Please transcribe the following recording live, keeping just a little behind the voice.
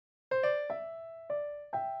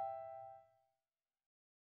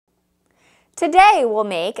Today we'll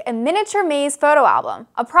make a miniature maze photo album,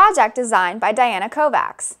 a project designed by Diana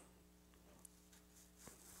Kovacs.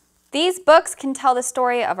 These books can tell the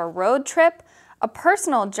story of a road trip, a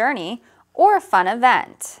personal journey, or a fun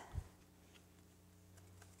event.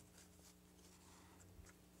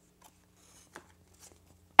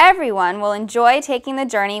 Everyone will enjoy taking the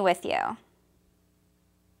journey with you.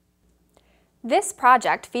 This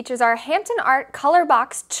project features our HamptonArt Color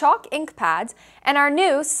Box chalk ink pads and our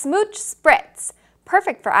new Smooch Spritz,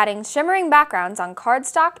 perfect for adding shimmering backgrounds on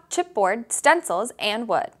cardstock, chipboard, stencils, and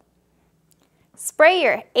wood. Spray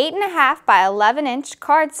your 8.5 by 11-inch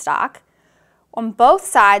cardstock on both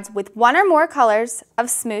sides with one or more colors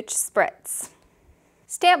of Smooch Spritz.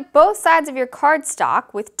 Stamp both sides of your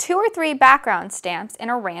cardstock with 2 or 3 background stamps in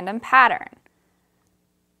a random pattern.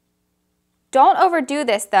 Don't overdo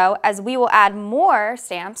this though, as we will add more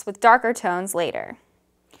stamps with darker tones later.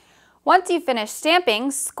 Once you finish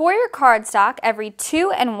stamping, score your cardstock every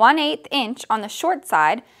 2 1/8 inch on the short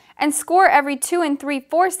side and score every 2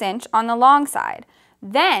 3/4 inch on the long side.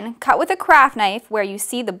 Then cut with a craft knife where you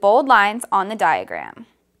see the bold lines on the diagram.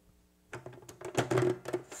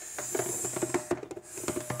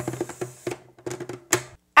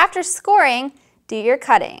 After scoring, do your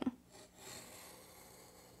cutting.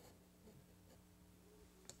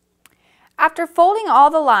 After folding all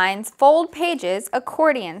the lines, fold pages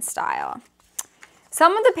accordion style.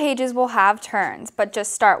 Some of the pages will have turns, but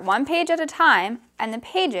just start one page at a time and the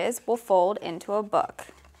pages will fold into a book.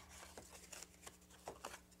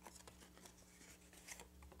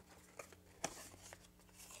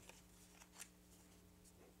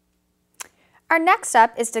 Our next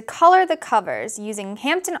step is to color the covers using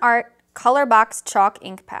HamptonArt Color Box chalk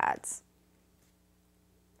ink pads.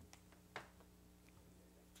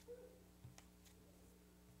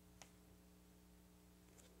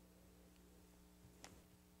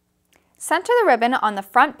 Center the ribbon on the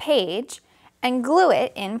front page and glue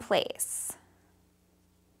it in place.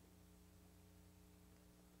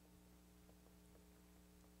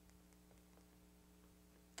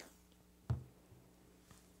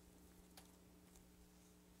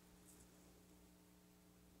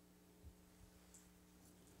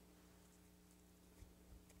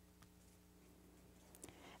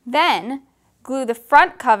 Then, glue the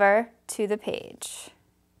front cover to the page.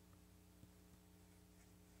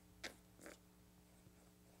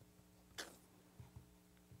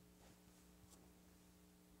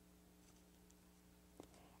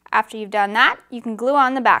 After you've done that, you can glue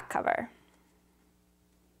on the back cover.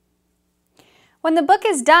 When the book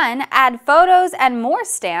is done, add photos and more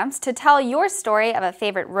stamps to tell your story of a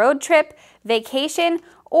favorite road trip, vacation,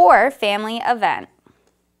 or family event.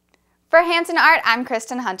 For HamptonArt, I'm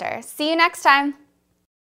Kristen Hunter. See you next time!